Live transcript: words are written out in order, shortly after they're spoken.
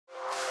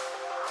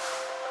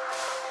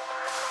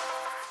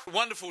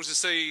Wonderful to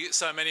see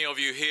so many of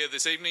you here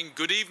this evening.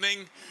 Good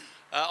evening.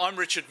 I'm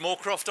Richard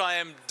Morecroft. I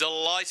am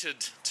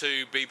delighted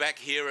to be back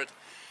here at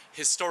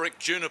historic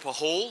Juniper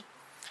Hall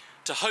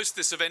to host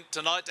this event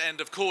tonight, and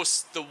of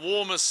course the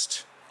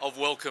warmest of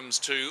welcomes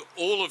to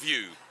all of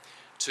you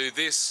to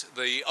this,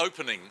 the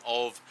opening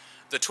of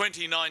the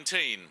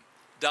 2019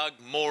 Doug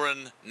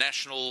Moran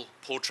National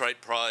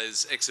Portrait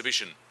Prize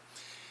exhibition.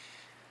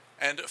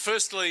 And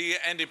firstly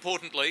and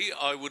importantly,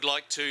 I would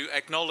like to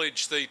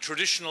acknowledge the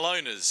traditional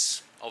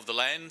owners of the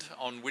land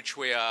on which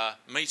we are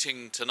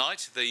meeting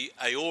tonight, the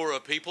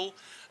Eora people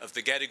of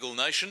the Gadigal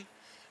Nation,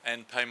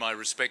 and pay my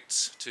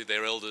respects to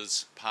their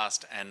elders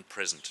past and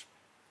present.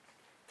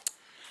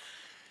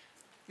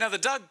 Now, the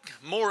Doug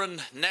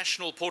Moran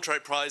National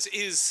Portrait Prize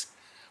is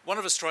one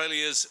of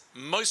Australia's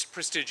most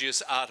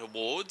prestigious art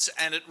awards,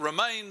 and it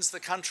remains the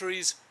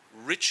country's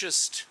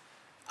richest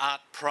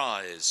art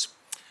prize.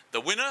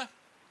 The winner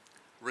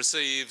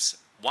receives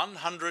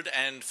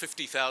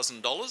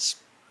 $150,000,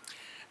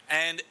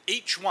 and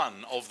each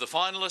one of the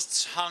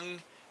finalists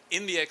hung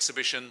in the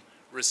exhibition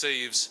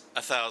receives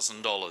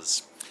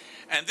 $1,000.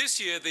 And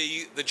this year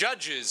the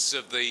judges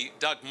of the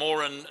Doug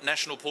Moran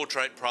National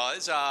Portrait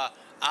Prize are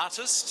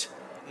artist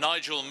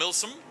Nigel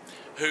Milsom,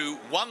 who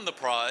won the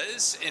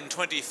prize in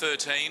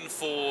 2013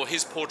 for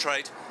his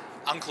portrait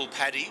Uncle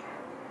Paddy;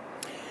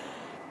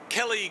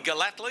 Kelly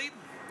Gellatly,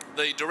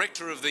 the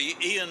director of the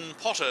Ian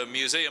Potter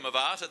Museum of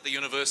Art at the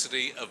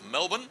University of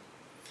Melbourne;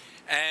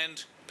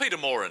 and Peter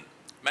Moran,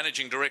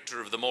 managing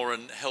director of the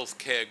Moran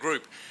Healthcare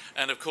Group.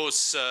 And of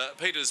course,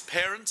 Peter's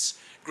parents,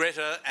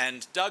 Greta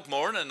and Doug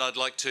Moran, and I'd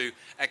like to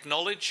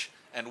acknowledge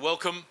and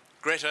welcome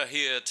Greta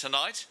here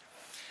tonight.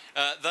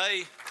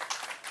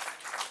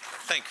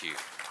 Thank you.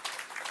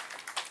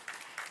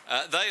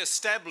 They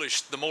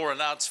established the Moran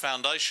Arts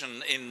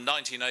Foundation in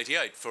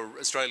 1988 for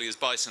Australia's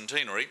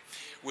bicentenary,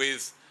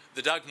 with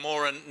the Doug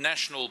Moran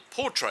National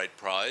Portrait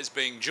Prize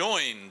being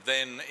joined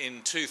then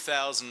in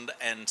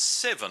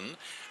 2007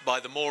 by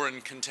the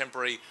Moran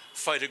Contemporary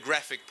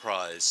Photographic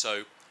Prize.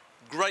 So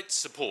great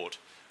support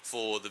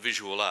for the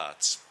visual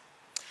arts.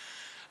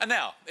 And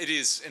now it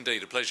is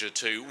indeed a pleasure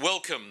to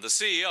welcome the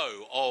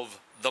CEO of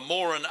the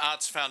Moran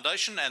Arts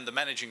Foundation and the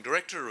Managing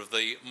Director of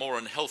the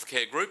Moran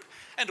Healthcare Group,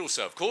 and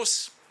also, of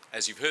course,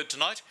 as you've heard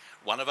tonight,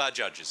 one of our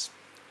judges,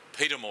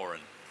 Peter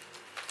Moran.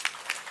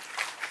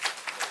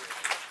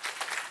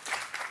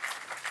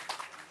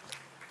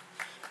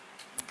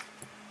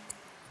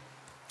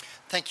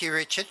 Thank you,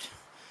 Richard.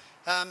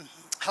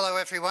 Hello,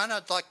 everyone.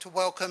 I'd like to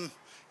welcome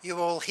you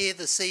all here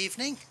this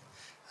evening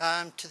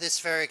to this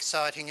very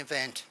exciting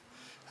event.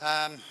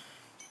 I'd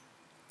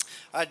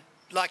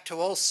like to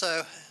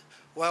also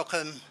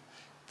welcome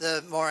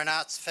the Moran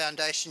Arts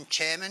Foundation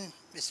Chairman,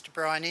 Mr.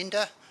 Brian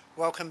Inder.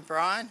 Welcome,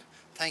 Brian.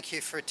 Thank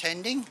you for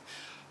attending.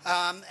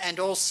 And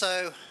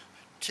also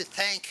to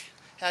thank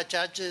our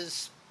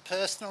judges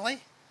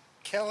personally,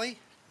 Kelly,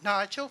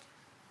 Nigel,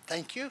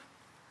 thank you.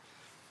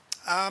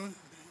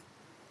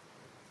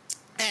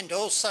 And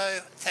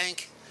also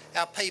thank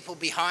our people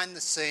behind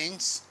the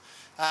scenes,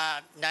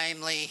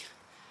 namely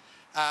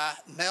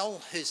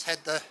Mel, who's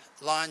had the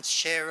lion's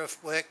share of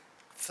work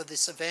for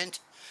this event,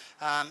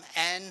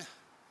 Anne,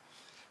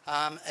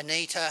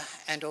 Anita,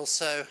 and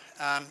also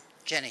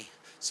Jenny.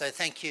 So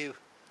thank you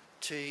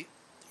to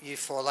you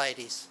four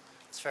ladies.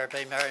 It's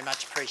been very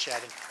much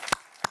appreciated.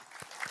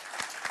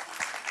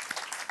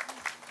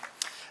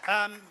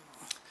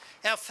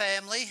 Our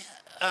family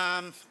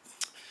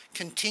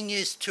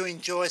continues to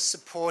enjoy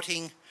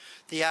supporting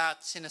the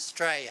arts in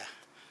Australia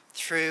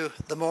through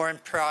the Moran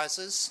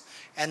Prizes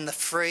and the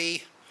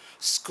free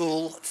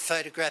school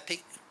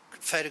photographic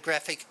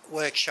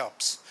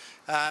workshops.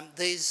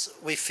 These,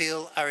 we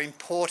feel, are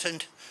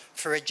important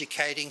for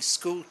educating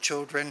school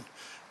children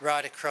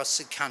right across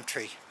the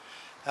country.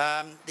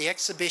 The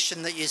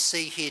exhibition that you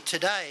see here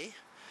today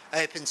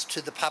opens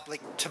to the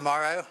public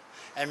tomorrow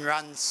and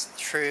runs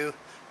through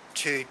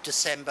to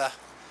December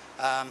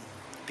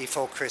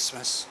before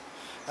Christmas.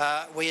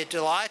 We are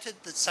delighted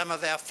that some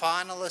of our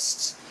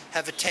finalists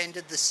have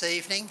attended this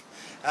evening.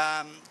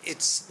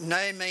 It's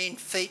no mean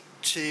feat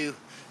to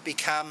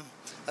become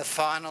a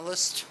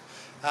finalist.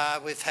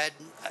 We've had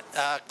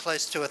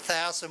close to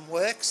 1,000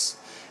 works,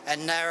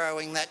 and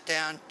narrowing that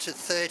down to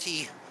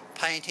 30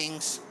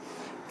 paintings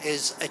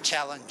is a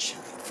challenge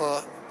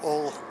for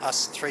all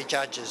us three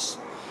judges.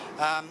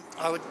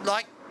 I would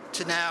like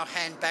to now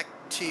hand back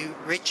to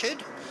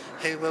Richard,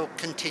 who will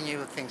continue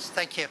with things.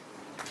 Thank you.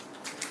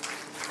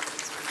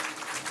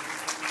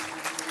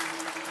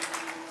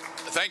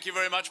 Thank you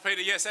very much,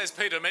 Peter. Yes, as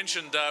Peter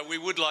mentioned, we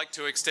would like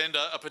to extend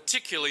a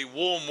particularly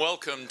warm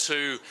welcome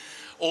to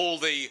all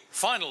the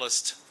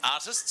finalist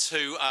artists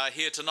who are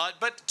here tonight,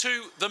 but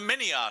to the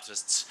many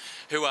artists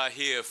who are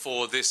here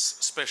for this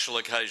special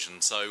occasion.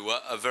 So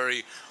a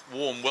very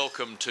warm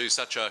welcome to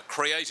such a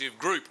creative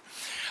group.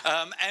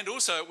 And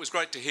also it was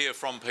great to hear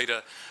from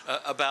Peter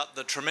about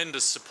the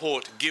tremendous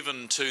support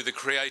given to the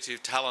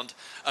creative talent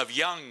of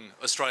young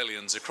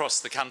Australians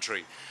across the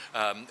country,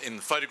 in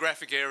the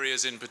photographic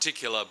areas in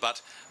particular,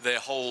 but their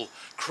whole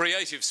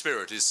creative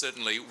spirit is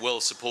certainly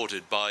well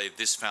supported by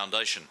this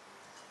foundation.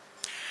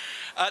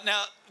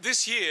 Now,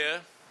 this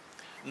year,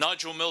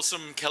 Nigel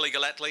Milsom, Kelly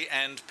Gellatly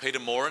and Peter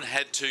Moran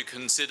had to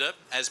consider,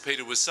 as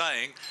Peter was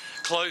saying,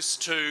 close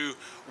to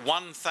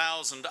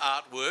 1,000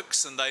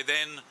 artworks, and they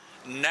then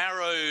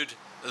narrowed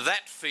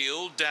that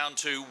field down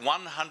to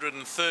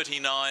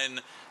 139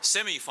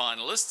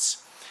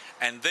 semi-finalists,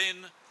 and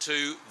then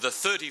to the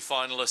 30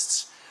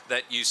 finalists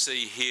that you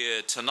see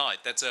here tonight.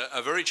 That's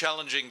a very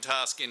challenging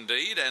task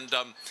indeed, and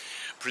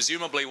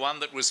presumably one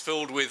that was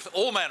filled with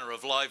all manner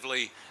of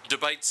lively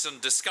debates and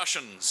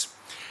discussions.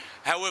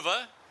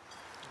 However,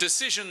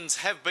 decisions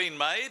have been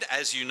made,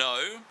 as you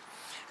know,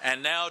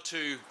 and now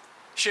to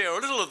share a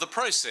little of the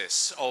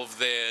process of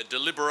their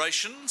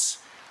deliberations,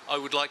 I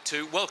would like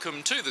to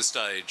welcome to the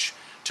stage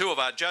two of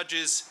our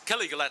judges,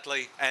 Kelly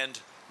Gellatly and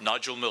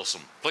Nigel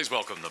Milsom. Please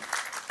welcome them.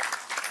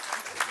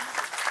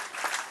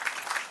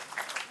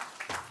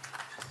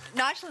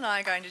 Nigel and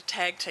I are going to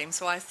tag team,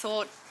 so I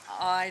thought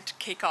I'd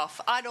kick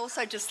off. I'd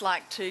also just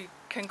like to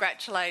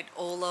congratulate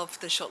all of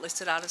the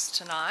shortlisted artists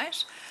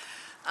tonight.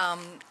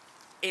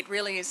 It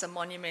really is a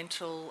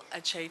monumental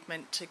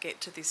achievement to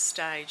get to this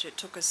stage. It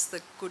took us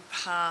the good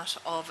part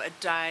of a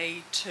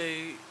day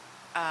to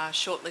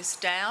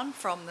shortlist down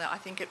from I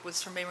think it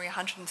was from memory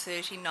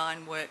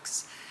 139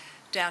 works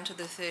down to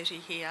the 30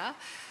 here.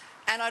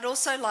 And I'd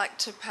also like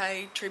to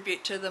pay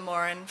tribute to the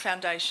Moran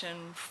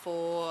Foundation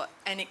for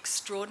an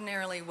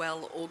extraordinarily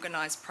well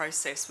organised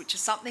process, which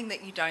is something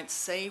that you don't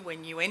see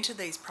when you enter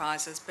these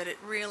prizes, but it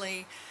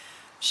really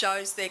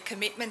shows their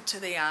commitment to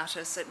the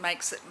artists. It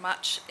makes it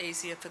much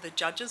easier for the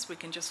judges. We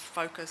can just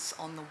focus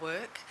on the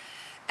work.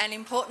 And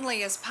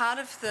importantly, as part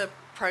of the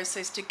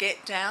process to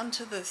get down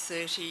to the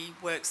 30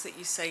 works that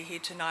you see here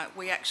tonight,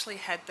 we actually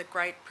had the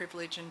great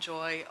privilege and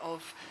joy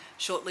of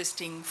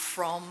shortlisting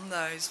from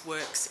those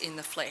works in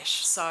the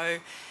flesh. So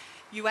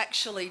you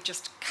actually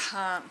just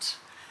can't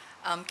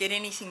get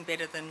anything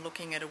better than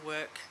looking at a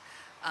work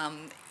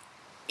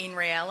in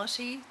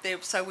reality.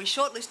 So we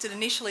shortlisted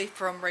initially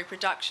from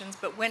reproductions,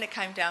 but when it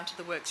came down to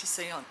the works you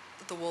see on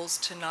the walls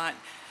tonight,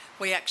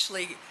 we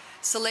actually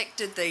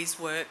selected these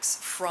works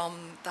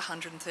from the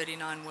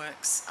 139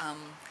 works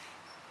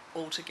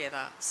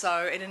altogether.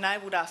 So it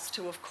enabled us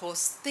to, of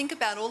course, think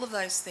about all of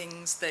those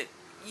things that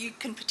you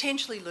can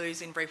potentially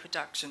lose in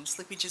reproduction: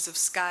 slippages of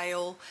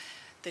scale,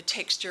 the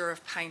texture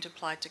of paint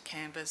applied to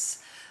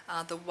canvas,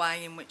 the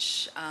way in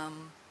which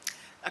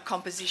a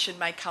composition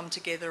may come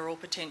together or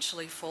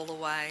potentially fall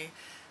away.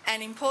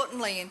 And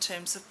importantly, in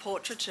terms of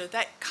portraiture,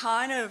 that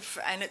kind of,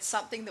 and it's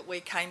something that we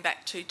came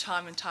back to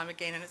time and time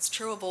again, and it's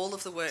true of all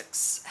of the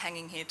works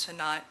hanging here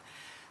tonight,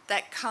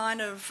 that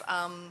kind of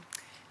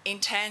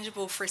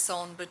intangible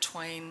frisson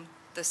between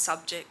the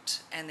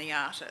subject and the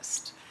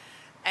artist.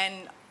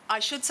 And I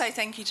should say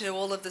thank you to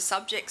all of the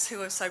subjects who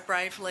have so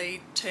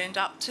bravely turned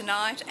up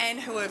tonight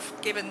and who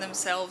have given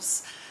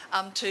themselves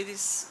to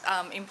this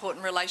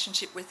important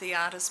relationship with the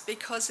artist,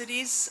 because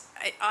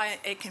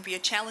it can be a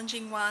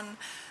challenging one,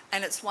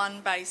 and it's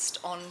one based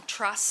on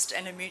trust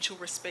and a mutual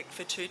respect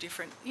for two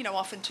different,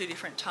 often two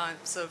different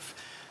types of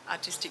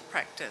artistic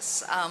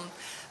practice.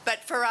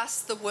 But for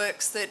us, the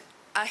works that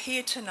are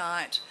here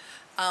tonight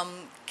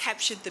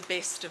captured the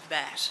best of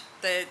that.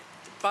 They're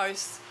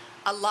both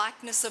a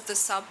likeness of the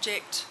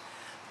subject,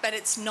 but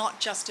it's not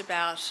just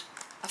about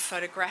a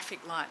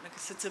photographic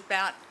likeness. It's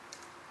about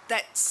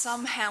that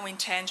somehow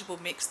intangible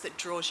mix that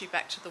draws you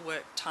back to the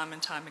work time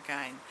and time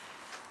again.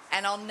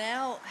 And I'll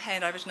now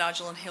hand over to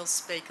Nigel and he'll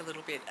speak a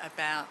little bit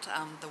about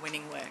the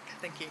winning work.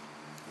 Thank you.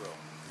 Well,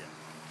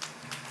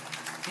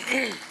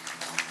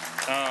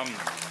 yeah.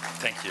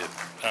 Thank you.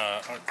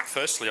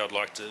 Firstly, I'd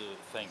like to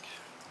thank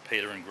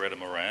Peter and Greta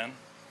Moran,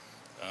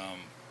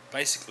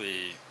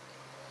 basically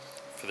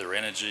for their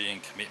energy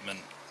and commitment.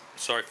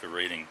 Sorry for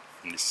reading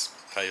from this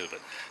paper,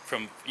 but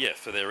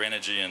for their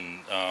energy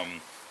and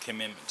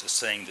commitment to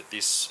seeing that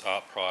this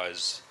art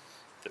prize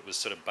that was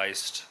sort of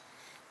based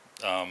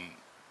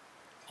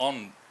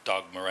on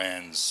Doug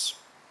Moran's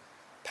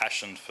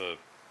passion for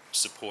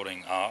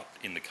supporting art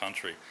in the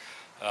country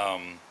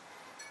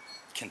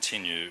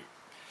continue.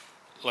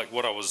 Like,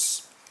 what I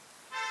was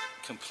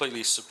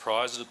completely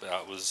surprised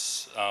about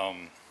was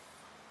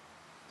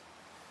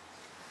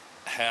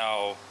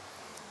how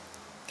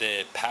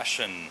their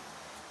passion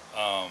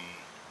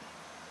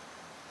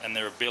and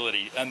their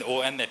ability and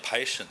their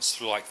patience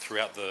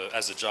throughout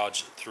as a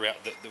judge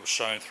that was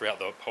shown throughout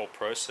the whole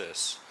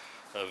process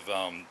of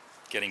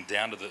getting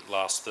down to the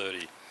last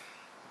 30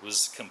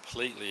 was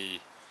completely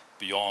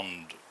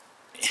beyond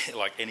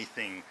like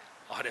anything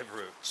I'd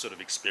ever sort of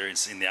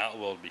experienced in the art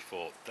world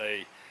before.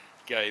 They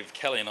gave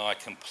Kelly and I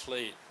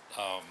complete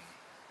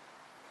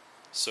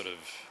sort of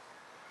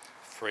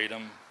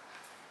freedom.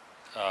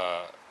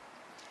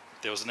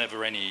 There was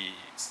never any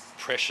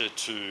pressure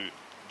to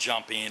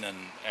jump in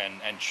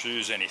and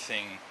choose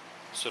anything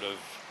sort of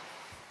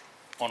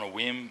on a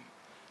whim,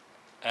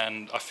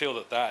 and I feel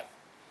that that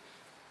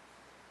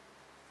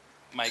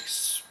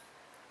makes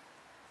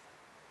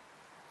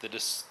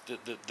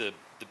the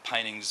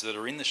paintings that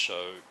are in the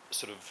show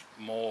sort of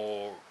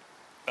more,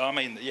 I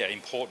mean, yeah,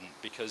 important,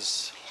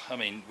 because I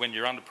mean, when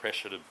you're under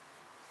pressure to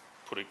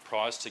put a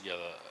prize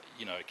together,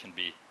 you know, it can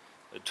be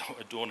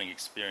a daunting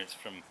experience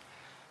from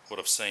what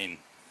I've seen.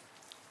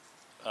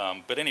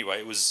 But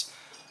anyway,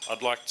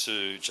 I'd like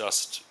to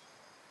just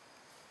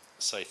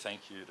say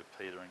thank you to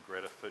Peter and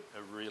Greta for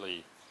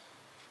really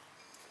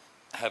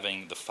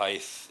having the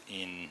faith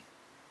in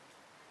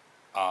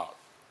art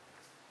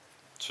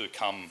to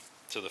come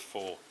to the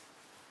fore.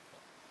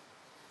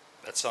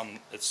 It's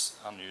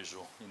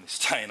unusual in this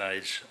day and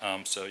age.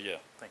 So yeah,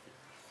 thank you.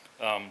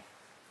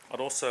 I'd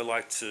also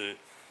like to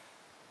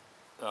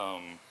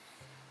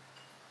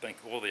thank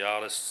all the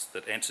artists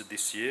that entered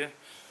this year.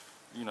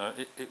 You know,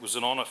 it was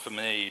an honour for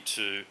me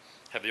to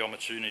have the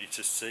opportunity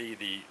to see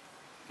the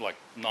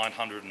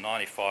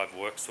 995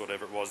 works or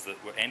whatever it was that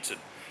were entered.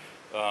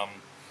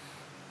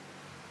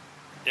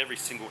 Every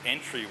single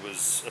entry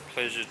was a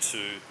pleasure to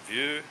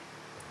view,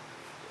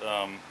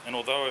 and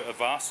although a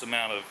vast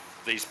amount of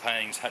these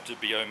paintings had to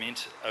be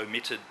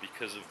omitted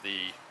because of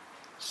the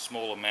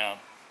small amount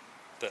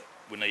that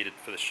were needed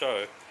for the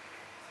show,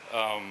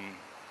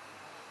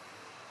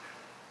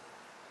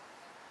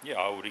 yeah,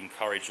 I would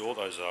encourage all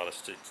those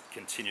artists to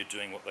continue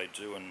doing what they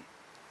do, and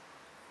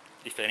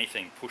if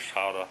anything, push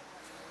harder,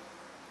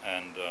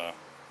 and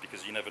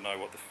because you never know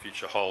what the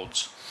future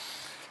holds.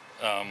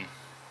 I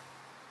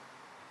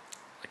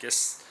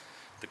guess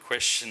the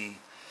question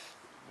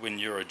when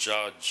you're a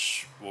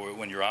judge, or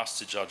when you're asked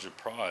to judge a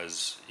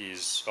prize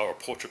or a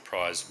portrait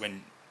prize,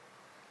 when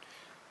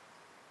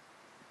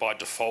by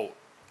default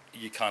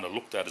you kind of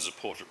looked at as a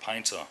portrait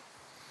painter,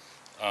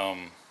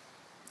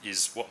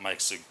 is what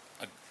makes a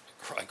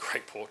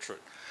great portrait,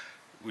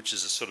 which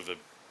is a sort of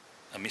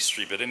a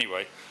mystery. But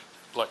anyway,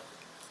 like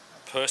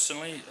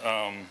personally,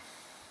 I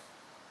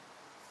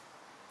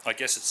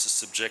guess it's a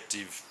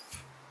subjective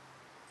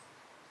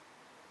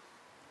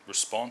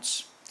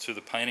response to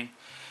the painting,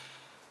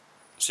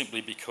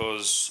 simply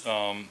because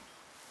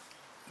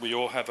we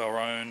all have our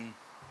own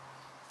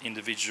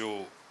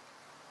individual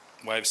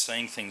way of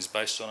seeing things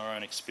based on our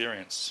own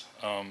experience.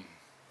 And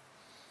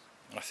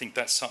I think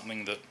that's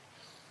something that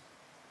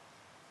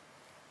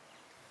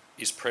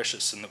is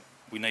precious and that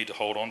we need to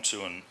hold on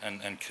to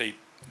and keep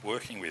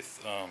working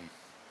with.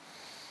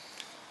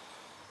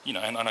 You know,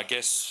 and I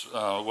guess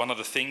one of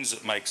the things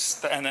that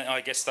makes, and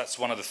I guess that's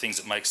one of the things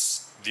that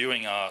makes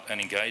viewing art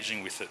and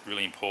engaging with it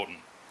really important.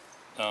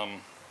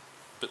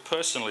 But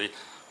personally,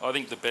 I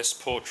think the best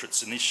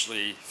portraits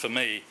initially, for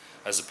me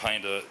as a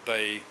painter,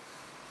 they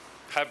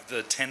have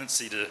the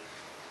tendency to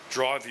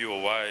drive you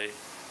away,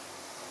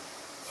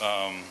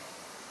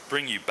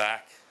 bring you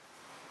back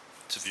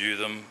to view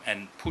them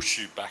and push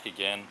you back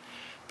again.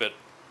 But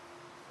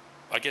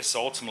I guess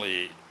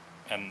ultimately,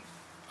 and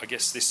I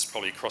guess this is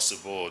probably across the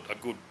board, a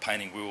good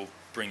painting will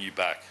bring you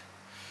back.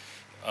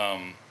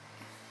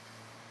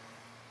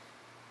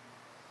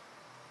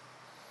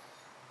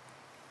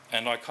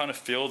 And I kind of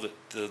feel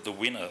that the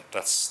winner,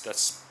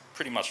 that's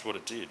pretty much what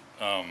it did.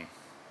 And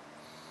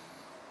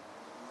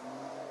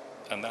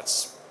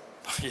that's,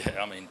 yeah,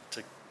 I mean,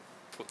 to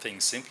put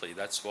things simply,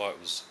 that's why it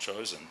was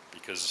chosen,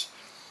 because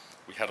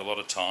we had a lot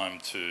of time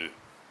to,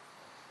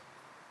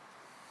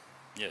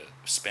 yeah,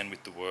 spend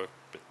with the work.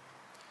 But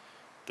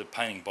the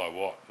painting by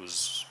Watt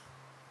was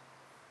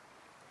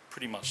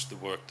pretty much the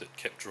work that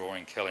kept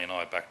drawing Kelly and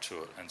I back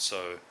to it, and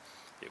so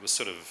it was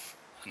sort of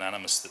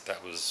unanimous that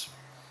that was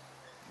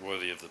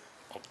worthy of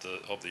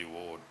the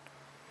award.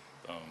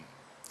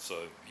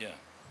 So yeah,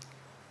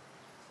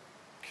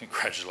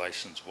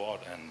 congratulations,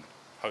 Watt, and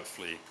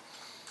hopefully,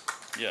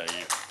 yeah,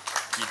 you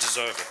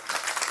deserve it.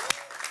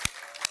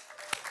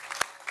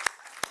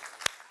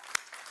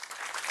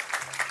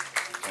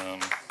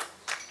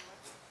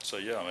 So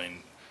yeah, I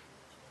mean,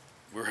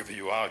 wherever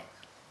you are,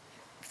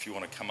 if you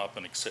want to come up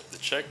and accept the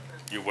check,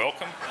 you're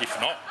welcome. If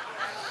not,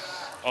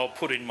 I'll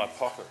put it in my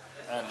pocket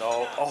and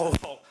I'll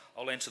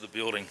enter the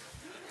building.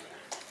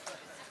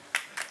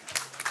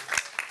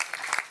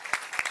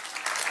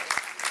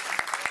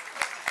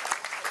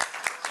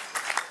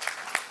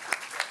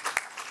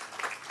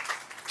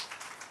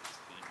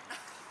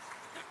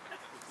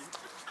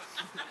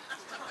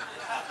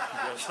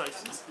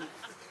 Congratulations.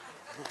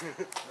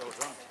 Well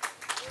done.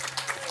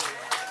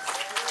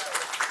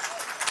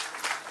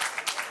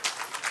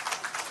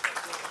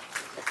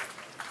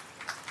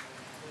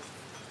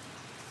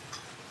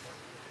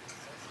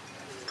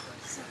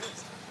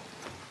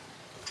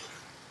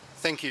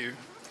 Thank you.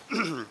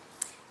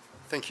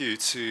 Thank you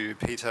to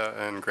Peter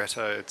and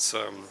Greta. It's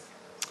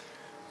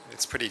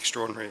pretty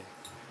extraordinary.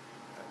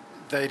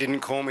 They didn't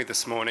call me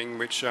this morning,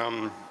 which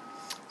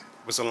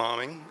was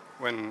alarming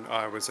when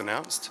I was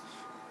announced.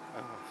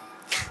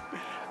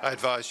 I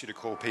advise you to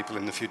call people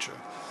in the future.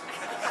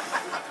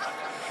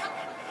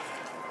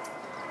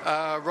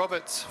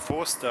 Robert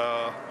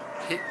Forster,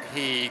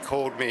 he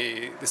called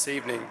me this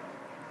evening,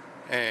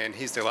 and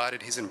he's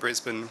delighted. He's in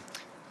Brisbane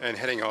and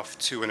heading off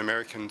to an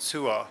American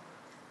tour.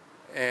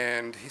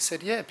 And he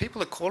said, yeah,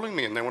 people are calling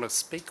me and they want to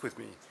speak with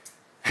me.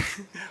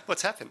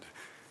 What's happened?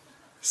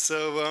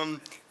 So,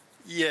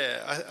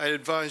 yeah, I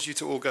advise you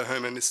to all go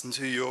home and listen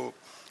to your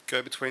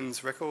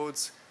Go-Betweens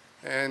records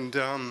and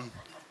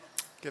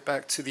get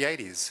back to the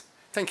 80s.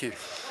 Thank you.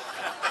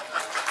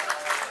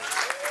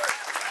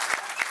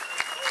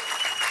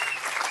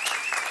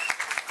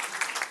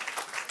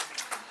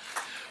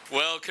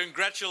 Well,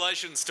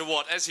 congratulations to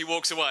Watt as he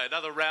walks away.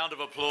 Another round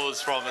of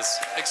applause from us.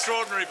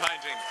 Extraordinary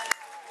painting.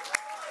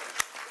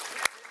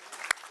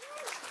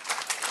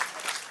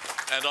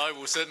 And I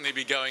will certainly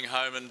be going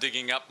home and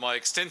digging up my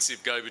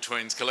extensive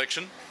Go-Betweens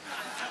collection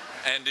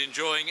and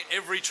enjoying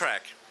every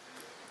track.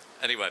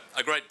 Anyway,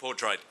 a great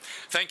portrait.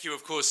 Thank you,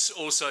 of course,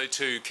 also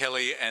to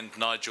Kelly and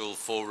Nigel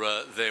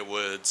for their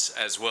words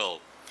as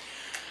well.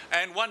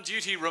 And one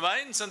duty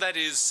remains, and that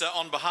is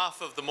on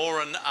behalf of the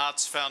Moran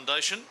Arts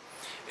Foundation.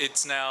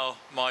 It's now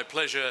my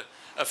pleasure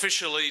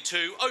officially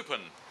to open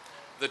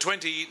the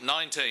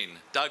 2019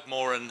 Doug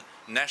Moran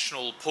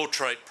National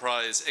Portrait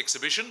Prize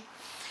exhibition.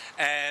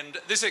 And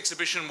this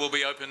exhibition will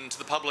be open to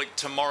the public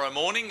tomorrow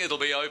morning. It'll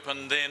be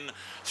open then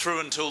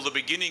through until the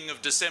beginning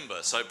of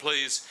December. So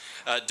please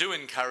do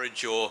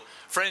encourage your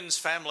friends,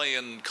 family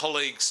and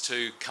colleagues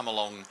to come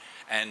along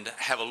and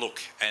have a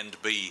look and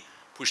be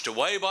pushed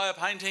away by a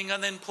painting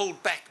and then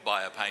pulled back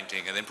by a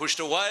painting and then pushed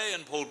away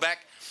and pulled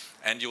back.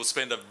 And you'll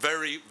spend a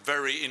very,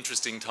 very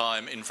interesting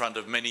time in front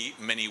of many,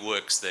 many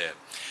works there.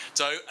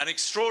 So an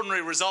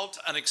extraordinary result,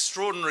 an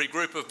extraordinary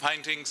group of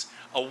paintings,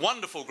 a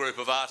wonderful group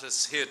of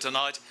artists here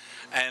tonight,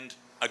 and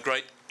a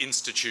great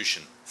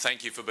institution.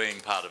 Thank you for being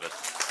part of it.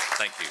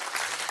 Thank you.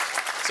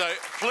 So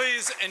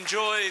please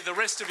enjoy the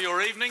rest of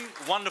your evening.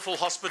 Wonderful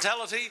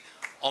hospitality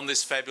on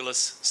this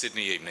fabulous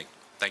Sydney evening.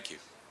 Thank you.